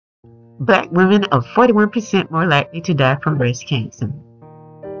Black women are 41% more likely to die from breast cancer.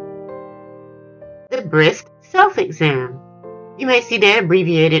 The breast self-exam. You may see that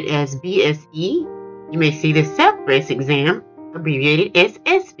abbreviated as BSE. You may see the self-breast exam abbreviated as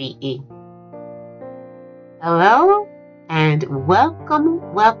SBE. Hello and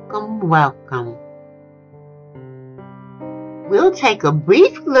welcome, welcome, welcome. We'll take a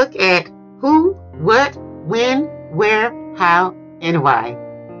brief look at who, what, when, where, how, and why.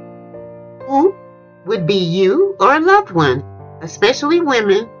 Who would be you or a loved one, especially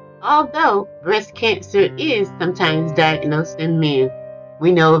women, although breast cancer is sometimes diagnosed in men.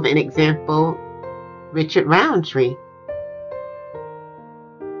 We know of an example, Richard Roundtree.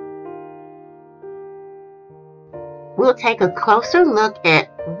 We'll take a closer look at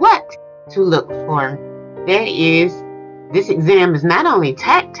what to look for. That is, this exam is not only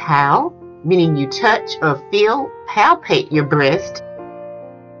tactile, meaning you touch or feel, palpate your breast,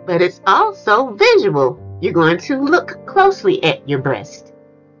 but it's also visual. You're going to look closely at your breast.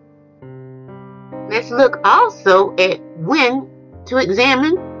 Let's look also at when to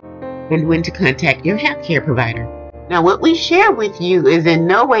examine and when to contact your healthcare provider. Now, what we share with you is in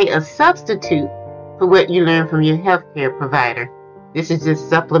no way a substitute for what you learn from your healthcare provider. This is just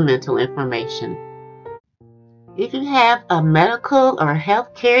supplemental information. If you have a medical or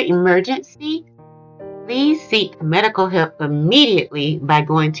healthcare emergency, please seek medical help immediately by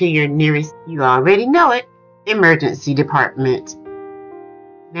going to your nearest, you already know it, emergency department.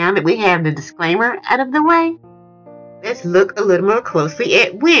 Now that we have the disclaimer out of the way, let's look a little more closely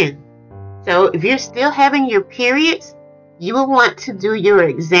at when. So if you're still having your periods, you will want to do your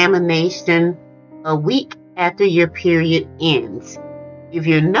examination a week after your period ends. If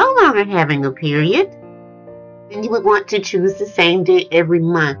you're no longer having a period, then you would want to choose the same day every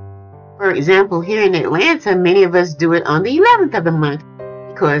month. For example, here in Atlanta, many of us do it on the 11th of the month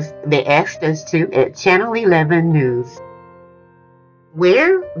because they asked us to at Channel 11 News.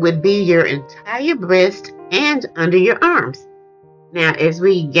 Where would be your entire breast and under your arms? Now, as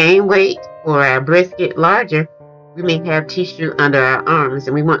we gain weight or our breasts get larger, we may have tissue under our arms,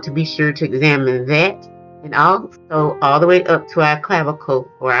 and we want to be sure to examine that, and also all the way up to our clavicle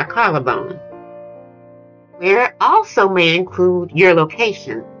or our collarbone. Where also may include your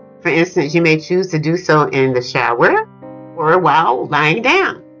location. For instance, you may choose to do so in the shower, or while lying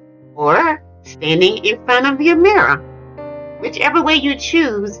down, or standing in front of your mirror. Whichever way you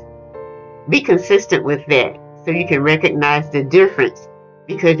choose, be consistent with that so you can recognize the difference,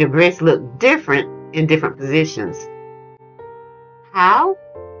 because your breasts look different in different positions. How?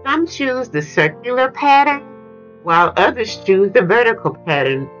 Some choose the circular pattern, while others choose the vertical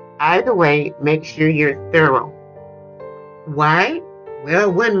pattern. Either way, make sure you're thorough. Why?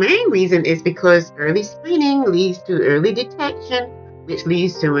 Well, one main reason is because early screening leads to early detection, which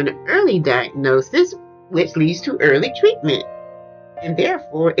leads to an early diagnosis, which leads to early treatment. And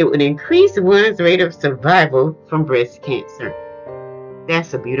therefore, it would increase one's rate of survival from breast cancer.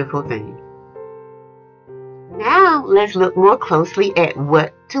 That's a beautiful thing. Now, let's look more closely at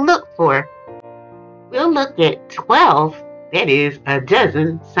what to look for. We'll look at 12, that is, a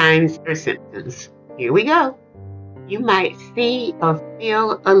dozen signs or symptoms. Here we go. You might see or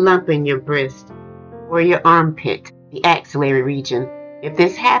feel a lump in your breast or your armpit, the axillary region. If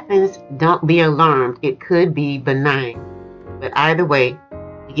this happens, don't be alarmed. It could be benign. But either way,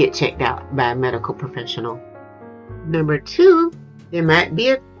 you get checked out by a medical professional. Number 2, there might be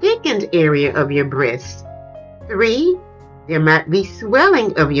a thickened area of your breast. 3, there might be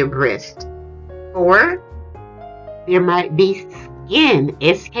swelling of your breast. 4, there might be skin,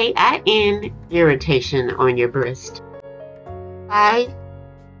 S-K-I-N, irritation on your breast. 5,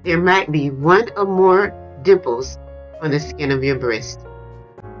 there might be one or more dimples on the skin of your breast.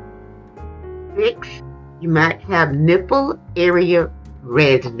 6, you might have nipple area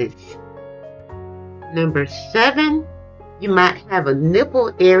redness. Number 7, you might have a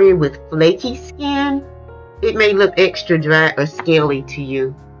nipple area with flaky skin. It may look extra dry or scaly to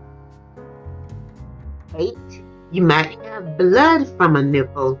you. 8, you might have blood from a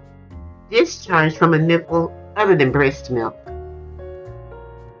nipple, discharge from a nipple other than breast milk.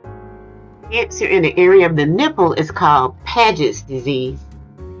 Cancer in the area of the nipple is called Paget's disease.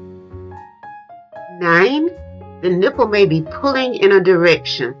 9, the nipple may be pulling in a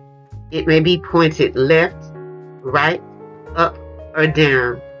direction. It may be pointed left, right, up, or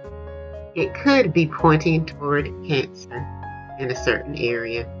down. It could be pointing toward cancer in a certain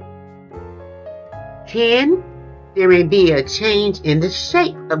area. 10, there may be a change in the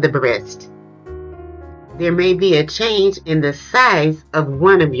shape of the breast. There may be a change in the size of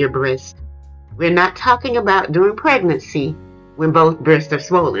one of your breasts. We're not talking about during pregnancy when both breasts are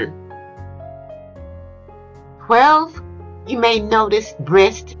swollen. 12, you may notice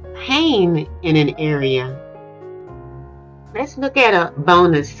breast pain in an area. Let's look at a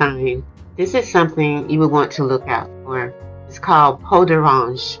bonus sign. This is something you would want to look out for. It's called peau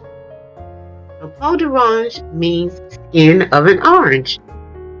d'orange. So peau d'orange means skin of an orange.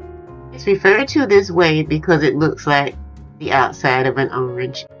 It's referred to this way because it looks like the outside of an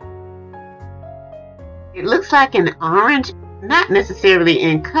orange. It looks like an orange, not necessarily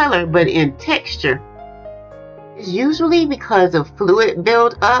in color, but in texture. It's usually because of fluid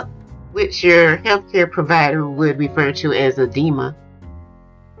buildup, which your healthcare provider would refer to as edema.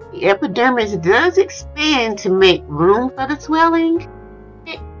 The epidermis does expand to make room for the swelling.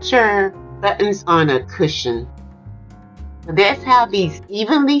 Picture buttons on a cushion. So that's how these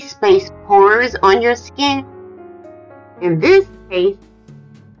evenly spaced pores on your skin, in this case,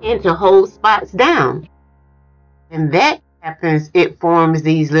 tend to hold spots down. And that happens, it forms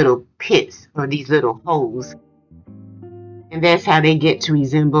these little pits or these little holes. And that's how they get to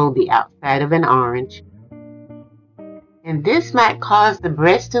resemble the outside of an orange. And this might cause the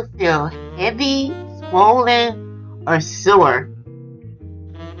breast to feel heavy, swollen, or sore.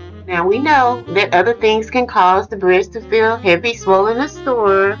 Now we know that other things can cause the breast to feel heavy, swollen, or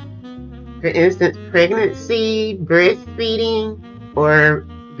sore. For instance, pregnancy, breastfeeding, or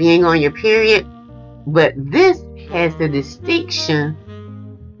being on your period. But this has the distinction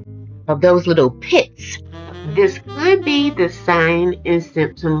of those little pits. This could be the sign and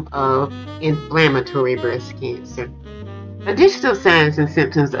symptom of inflammatory breast cancer. Additional signs and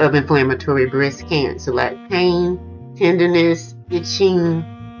symptoms of inflammatory breast cancer like pain, tenderness, itching,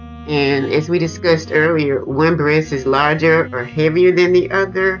 and as we discussed earlier, one breast is larger or heavier than the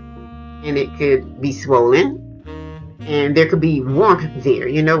other, and it could be swollen, and there could be warmth there.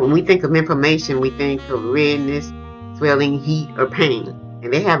 You know, when we think of inflammation, we think of redness, swelling, heat, or pain,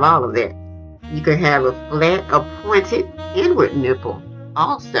 and they have all of that. You could have a flat or pointed inward nipple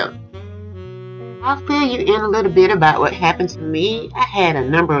also. I'll fill you in a little bit about what happened to me. I had a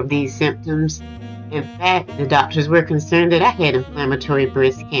number of these symptoms. In fact, the doctors were concerned that I had inflammatory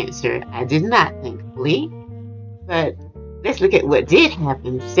breast cancer. I did not, thankfully. But let's look at what did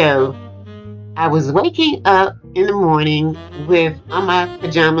happen. So, I was waking up in the morning with, on my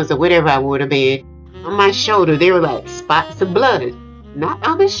pajamas or whatever I wore to bed, on my shoulder, there were like spots of blood. Not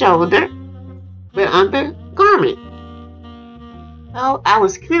on the shoulder, but on the garment. So I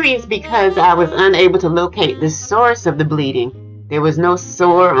was curious because I was unable to locate the source of the bleeding. There was no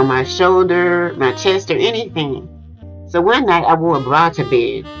sore on my shoulder, my chest, or anything. So one night I wore a bra to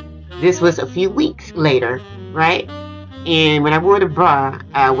bed. This was a few weeks later, right? And when I wore the bra,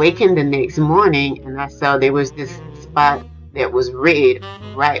 I awakened the next morning and I saw there was this spot that was red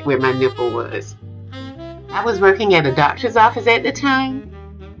right where my nipple was. I was working at a doctor's office at the time.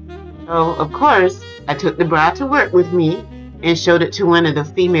 So, of course, I took the bra to work with me and showed it to one of the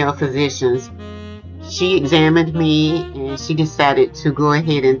female physicians. She examined me and she decided to go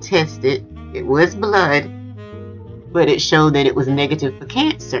ahead and test it. It was blood, but it showed that it was negative for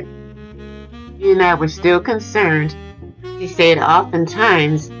cancer. She and I were still concerned. She said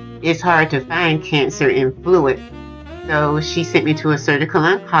oftentimes it's hard to find cancer in fluid. So she sent me to a surgical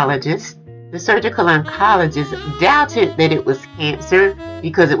oncologist. The surgical oncologist doubted that it was cancer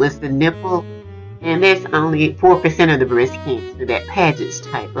because it was the nipple, and that's only 4% of the breast cancer, that Paget's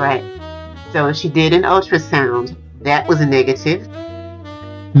type, right? So she did an ultrasound. That was negative.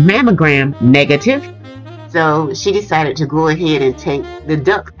 Mammogram, negative. So she decided to go ahead and take the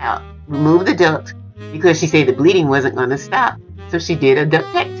duct out, remove the duct, because she said the bleeding wasn't going to stop. So she did a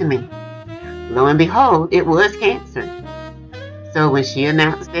ductectomy. Lo and behold, it was cancer. So when she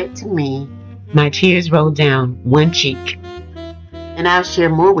announced that to me, my tears rolled down one cheek. And I'll share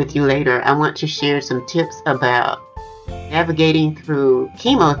more with you later. I want to share some tips about navigating through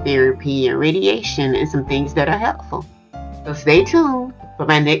chemotherapy and radiation and some things that are helpful. So stay tuned for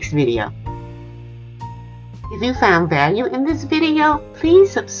my next video. If you found value in this video,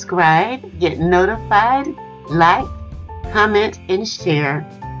 please subscribe, get notified, like, comment, and share.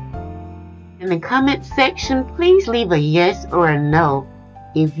 In the comment section, please leave a yes or a no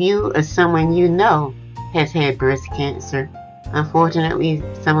if you or someone you know has had breast cancer. Unfortunately,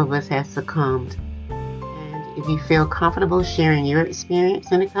 some of us have succumbed. And if you feel comfortable sharing your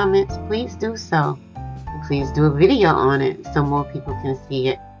experience in the comments, please do so. And please do a video on it so more people can see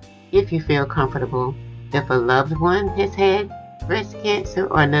it if you feel comfortable. If a loved one has had breast cancer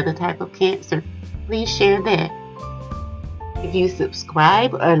or another type of cancer, please share that. If you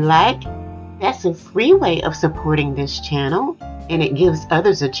subscribe or like, that's a free way of supporting this channel, and it gives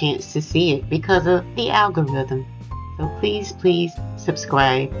others a chance to see it because of the algorithm. So please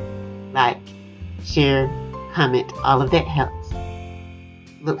subscribe, like, share, comment. All of that helps.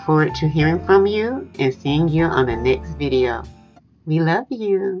 Look forward to hearing from you and seeing you on the next video. We love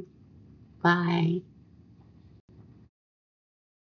you. Bye.